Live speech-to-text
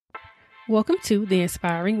Welcome to the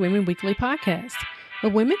Inspiring Women Weekly podcast,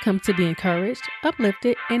 where women come to be encouraged,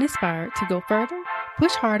 uplifted, and inspired to go further,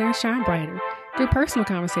 push harder, and shine brighter through personal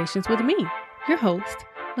conversations with me, your host,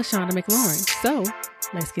 LaShonda McLaurin. So,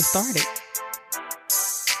 let's get started.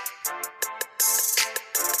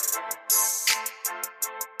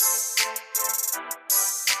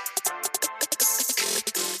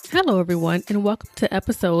 Hello, everyone, and welcome to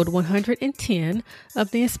episode 110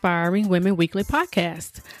 of the Inspiring Women Weekly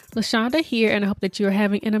podcast. LaShonda here, and I hope that you are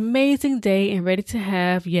having an amazing day and ready to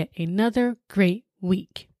have yet another great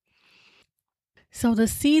week. So the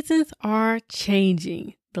seasons are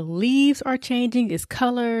changing. The leaves are changing its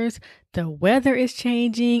colors, the weather is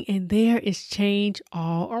changing, and there is change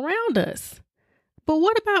all around us. But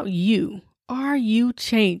what about you? Are you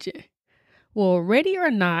changing? Well, ready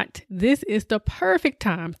or not, this is the perfect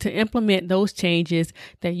time to implement those changes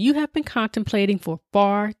that you have been contemplating for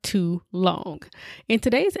far too long. In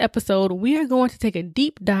today's episode, we are going to take a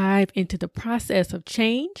deep dive into the process of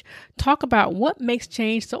change, talk about what makes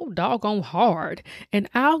change so doggone hard, and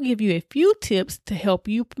I'll give you a few tips to help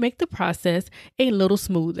you make the process a little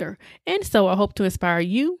smoother. And so I hope to inspire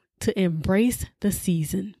you to embrace the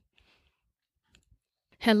season.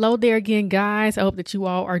 Hello there again, guys. I hope that you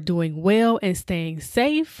all are doing well and staying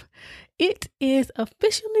safe. It is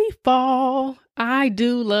officially fall. I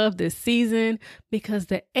do love this season because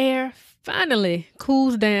the air finally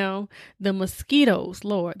cools down. The mosquitoes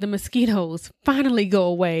finally go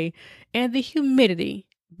away, and the humidity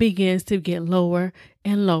begins to get lower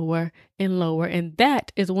and lower and lower. And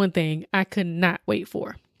that is one thing I could not wait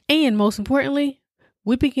for. And most importantly,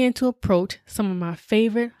 we begin to approach some of my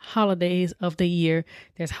favorite holidays of the year.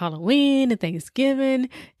 There's Halloween and Thanksgiving,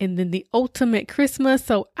 and then the ultimate Christmas.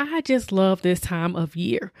 So I just love this time of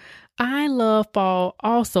year. I love fall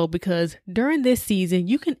also because during this season,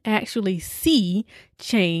 you can actually see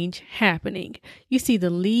change happening. You see the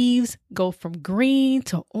leaves go from green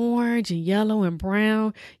to orange and yellow and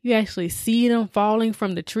brown. You actually see them falling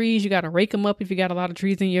from the trees. You got to rake them up if you got a lot of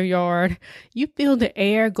trees in your yard. You feel the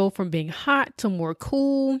air go from being hot to more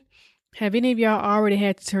cool. Have any of y'all already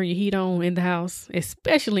had to turn your heat on in the house,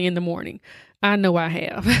 especially in the morning? I know I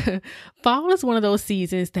have. Fall is one of those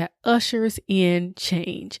seasons that ushers in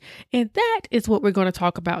change, and that is what we're going to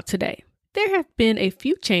talk about today. There have been a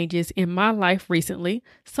few changes in my life recently.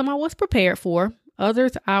 Some I was prepared for,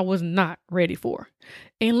 others I was not ready for.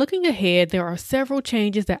 And looking ahead, there are several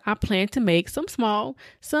changes that I plan to make, some small,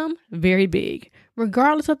 some very big.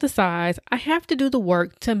 Regardless of the size, I have to do the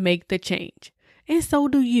work to make the change. And so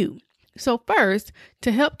do you. So first,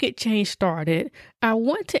 to help get change started, I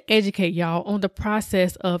want to educate y'all on the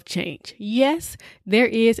process of change. Yes, there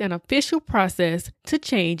is an official process to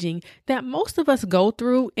changing that most of us go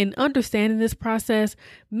through, and understanding this process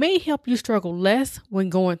may help you struggle less when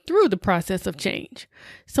going through the process of change.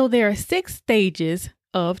 So there are 6 stages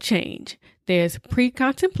of change. There's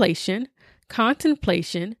pre-contemplation,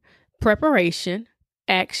 contemplation, preparation,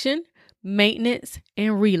 action, maintenance,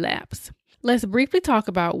 and relapse. Let's briefly talk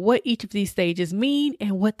about what each of these stages mean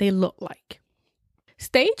and what they look like.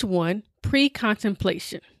 Stage 1,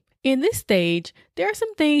 pre-contemplation. In this stage, there are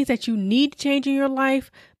some things that you need to change in your life,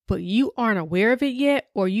 but you aren't aware of it yet,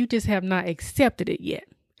 or you just have not accepted it yet.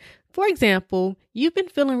 For example, you've been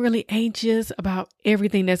feeling really anxious about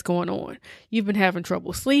everything that's going on. You've been having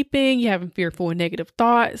trouble sleeping, you're having fearful and negative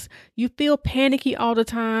thoughts, you feel panicky all the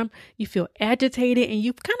time, you feel agitated, and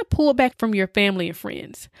you've kind of pulled back from your family and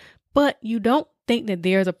friends. But you don't think that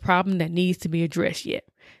there's a problem that needs to be addressed yet.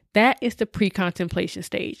 That is the pre-contemplation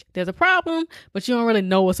stage. There's a problem, but you don't really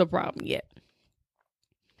know it's a problem yet.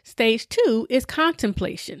 Stage 2 is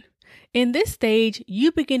contemplation. In this stage,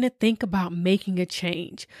 you begin to think about making a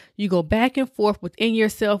change. You go back and forth within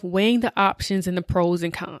yourself, weighing the options and the pros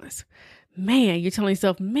and cons. You're telling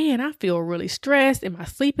yourself, I feel really stressed and my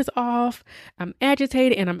sleep is off. I'm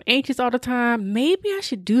agitated and I'm anxious all the time. Maybe I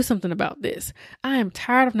should do something about this. I am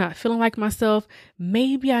tired of not feeling like myself.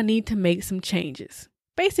 Maybe I need to make some changes.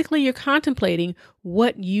 Basically, you're contemplating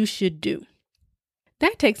what you should do.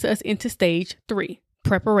 That takes us into stage 3,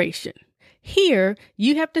 preparation. Here,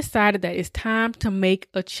 you have decided that it's time to make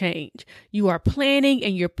a change. You are planning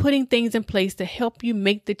and you're putting things in place to help you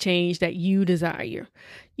make the change that you desire.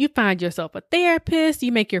 You find yourself a therapist,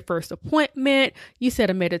 you make your first appointment, you set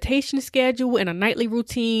a meditation schedule and a nightly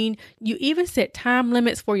routine, you even set time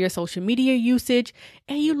limits for your social media usage,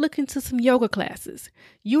 and you look into some yoga classes.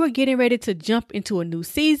 You are getting ready to jump into a new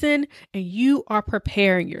season and you are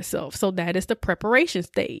preparing yourself. So that is the preparation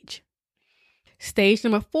stage. Stage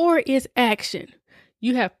number 4 is action.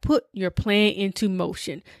 You have put your plan into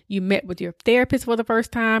motion. You met with your therapist for the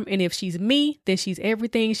first time, and if she's me, then she's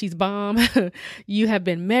everything. She's bomb. You have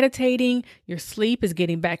been meditating. Your sleep is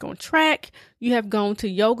getting back on track. You have gone to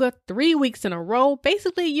yoga 3 weeks in a row.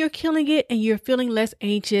 Basically, you're killing it and you're feeling less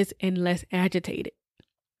anxious and less agitated.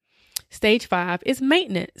 Stage 5 is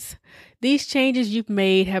maintenance. These changes you've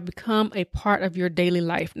made have become a part of your daily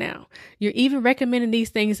life now. You're even recommending these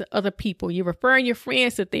things to other people. You're referring your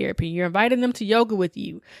friends to therapy. You're inviting them to yoga with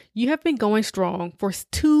you. You have been going strong for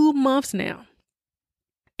 2 months now.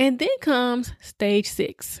 And then comes stage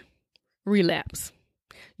 6, relapse.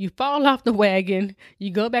 You fall off the wagon. You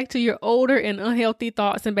go back to your older and unhealthy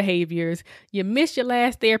thoughts and behaviors. You missed your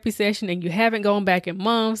last therapy session and you haven't gone back in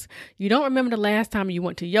months. You don't remember the last time you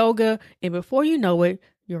went to yoga. And before you know it,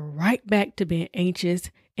 you're right back to being anxious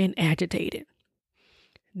and agitated.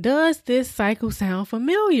 Does this cycle sound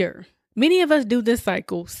familiar? Many of us do this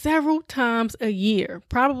cycle several times a year.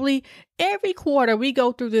 Probably every quarter we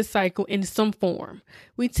go through this cycle in some form.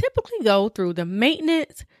 We typically go through the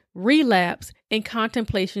maintenance, relapse, and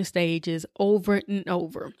contemplation stages over and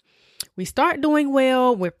over. We start doing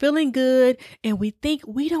well, we're feeling good, and we think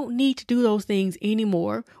we don't need to do those things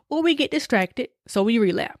anymore, or we get distracted, so we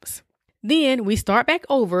relapse. Then we start back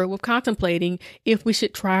over with contemplating if we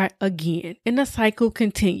should try again, and the cycle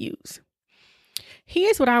continues.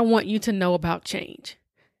 Here's what I want you to know about change.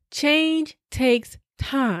 Change takes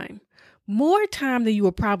time. More time than you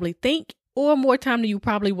will probably think, or more time than you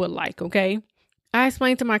probably would like, okay? I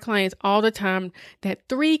explain to my clients all the time that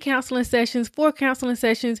 3 counseling sessions, 4 counseling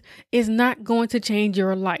sessions is not going to change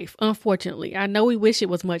your life. Unfortunately, I know we wish it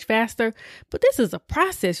was much faster, but this is a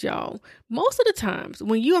process, y'all. Most of the times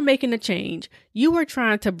when you are making a change, you are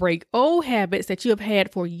trying to break old habits that you have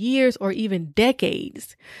had for years or even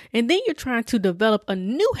decades. And then you're trying to develop a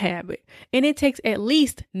new habit. And it takes at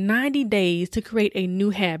least 90 days to create a new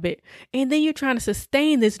habit. And then you're trying to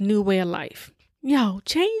sustain this new way of life. Yo,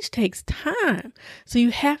 change takes time, so you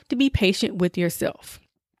have to be patient with yourself.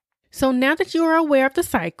 So now that you are aware of the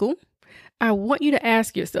cycle, I want you to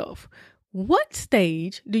ask yourself, what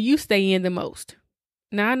stage do you stay in the most?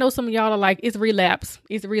 Now, I know some of y'all are like, it's relapse.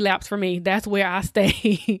 It's relapse for me. That's where I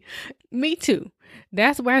stay. Me too.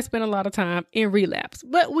 That's where I spend a lot of time in relapse.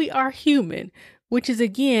 But we are human, which is,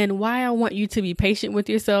 again, why I want you to be patient with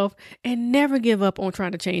yourself and never give up on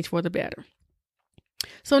trying to change for the better.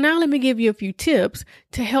 So now let me give you a few tips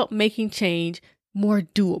to help making change more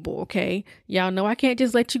doable, okay? Y'all know I can't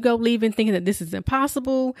just let you go leaving thinking that this is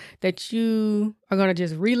impossible, that you are going to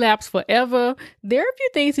just relapse forever. There are a few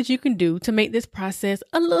things that you can do to make this process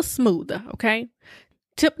a little smoother, okay?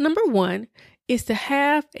 Tip number 1 is to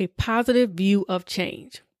have a positive view of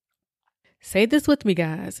change. Say this with me,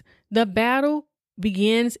 guys. The battle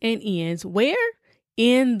begins and ends where?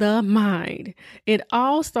 In the mind. It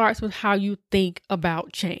all starts with how you think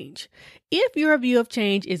about change. If your view of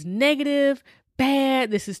change is negative, bad,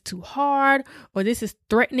 this is too hard, or this is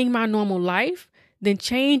threatening my normal life, then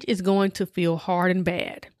change is going to feel hard and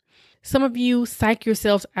bad. Some of you psych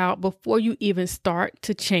yourselves out before you even start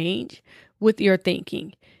to change with your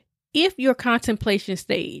thinking. If your contemplation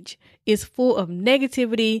stage is full of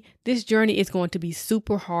negativity, this journey is going to be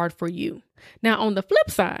super hard for you. Now, on the flip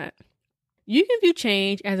side, you can view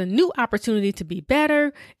change as a new opportunity to be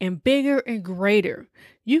better and bigger and greater.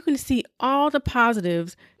 You can see all the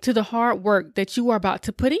positives to the hard work that you are about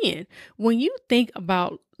to put in. When you think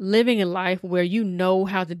about living a life where you know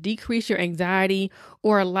how to decrease your anxiety,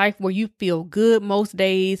 or a life where you feel good most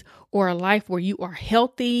days, or a life where you are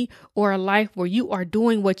healthy, or a life where you are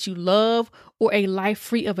doing what you love, or a life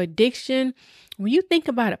free of addiction, when you think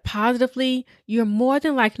about it positively, you're more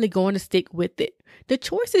than likely going to stick with it. The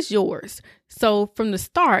choice is yours. So from the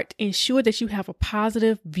start, ensure that you have a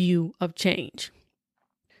positive view of change.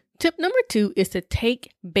 Tip number 2 is to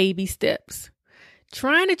take baby steps.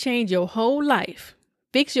 Trying to change your whole life,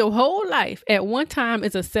 fix your whole life at one time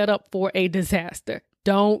is a setup for a disaster.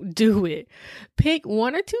 Don't do it. Pick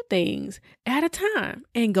 1 or 2 things at a time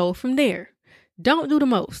and go from there. Don't do the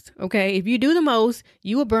most, okay? If you do the most,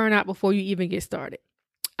 you will burn out before you even get started.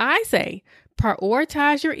 I say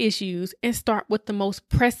prioritize your issues and start with the most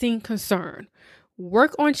pressing concern.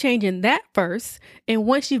 Work on changing that first, and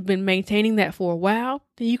once you've been maintaining that for a while,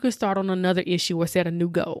 then you can start on another issue or set a new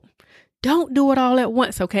goal. Don't do it all at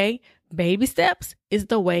once, okay? Baby steps is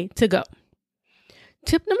the way to go.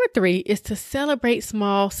 Tip number 3 is to celebrate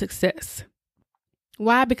small success.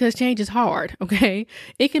 Why? Because change is hard, okay?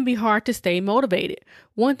 It can be hard to stay motivated.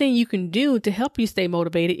 One thing you can do to help you stay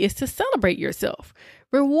motivated is to celebrate yourself.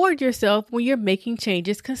 Reward yourself when you're making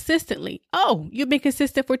changes consistently. Oh, you've been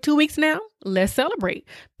consistent for 2 weeks now? Let's celebrate.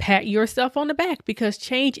 Pat yourself on the back because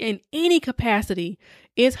change in any capacity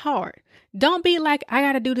is hard. Don't be like, I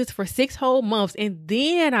got to do this for 6 whole months and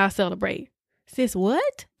then I'll celebrate. Sis,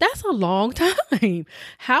 what? That's a long time.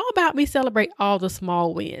 How about we celebrate all the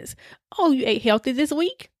small wins? Oh, you ate healthy this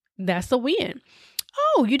week? That's a win.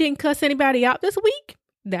 Oh, you didn't cuss anybody out this week?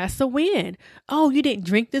 That's a win. Oh, you didn't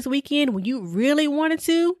drink this weekend when you really wanted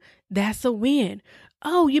to? That's a win.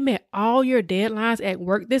 Oh, you met all your deadlines at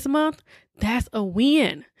work this month? That's a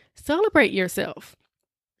win. Celebrate yourself.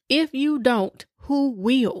 If you don't, who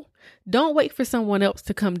will? Don't wait for someone else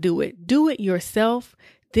to come do it. Do it yourself.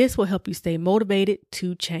 This will help you stay motivated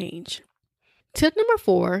to change. Tip number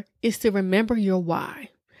 4 is to remember your why.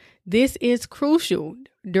 This is crucial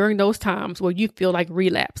during those times where you feel like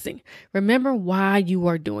relapsing. Remember why you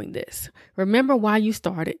are doing this. Remember why you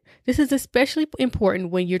started. This is especially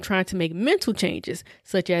important when you're trying to make mental changes,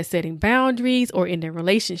 such as setting boundaries or ending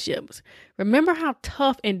relationships. Remember how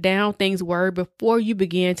tough and down things were before you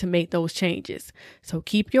began to make those changes. So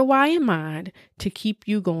keep your why in mind to keep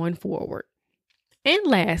you going forward. And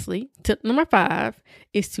lastly, tip number 5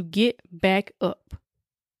 is to get back up.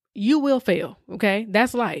 You will fail, okay?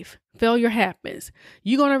 That's life. Failure happens.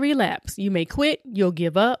 You're going to relapse. You may quit. You'll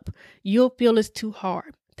give up. You'll feel it's too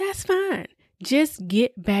hard. That's fine. Just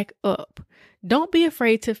get back up. Don't be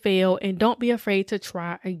afraid to fail and don't be afraid to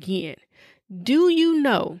try again. Do you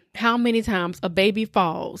know how many times a baby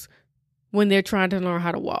falls when they're trying to learn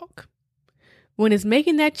how to walk? When it's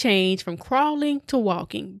making that change from crawling to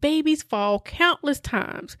walking, babies fall countless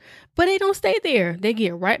times, but they don't stay there. They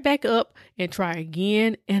get right back up and try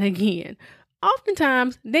again and again.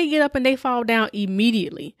 Oftentimes, they get up and they fall down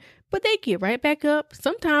immediately, but they get right back up.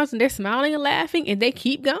 Sometimes they're smiling and laughing and they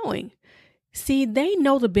keep going. See, they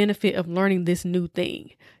know the benefit of learning this new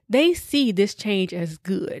thing. They see this change as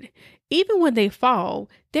good. Even when they fall,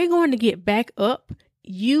 they're going to get back up.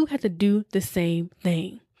 You have to do the same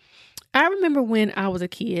thing. I remember when I was a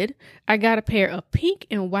kid, I got a pair of pink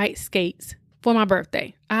and white skates for my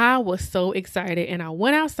birthday. I was so excited and I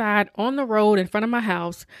went outside on the road in front of my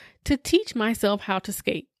house to teach myself how to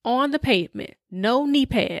skate on the pavement. No knee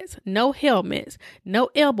pads, no helmets, no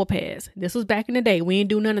elbow pads. This was back in the day. We didn't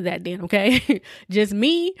do none of that then, okay? Just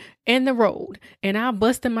me and the road. And I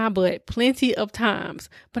busted my butt plenty of times,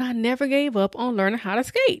 but I never gave up on learning how to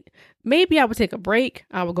skate. Maybe I would take a break.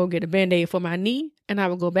 I would go get a Band-Aid for my knee and I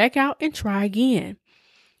would go back out and try again.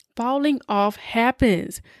 Falling off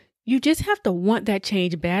happens. You just have to want that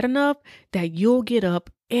change bad enough that you'll get up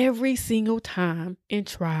every single time and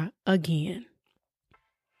try again.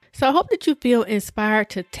 So I hope that you feel inspired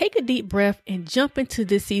to take a deep breath and jump into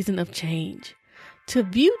this season of change. To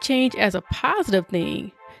view change as a positive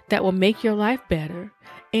thing that will make your life better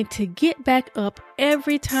and to get back up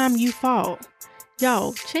every time you fall.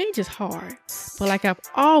 Y'all, change is hard, but like I've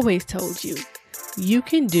always told you, you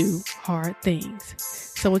can do hard things.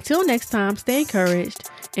 So until next time, stay encouraged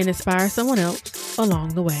and inspire someone else along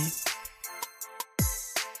the way.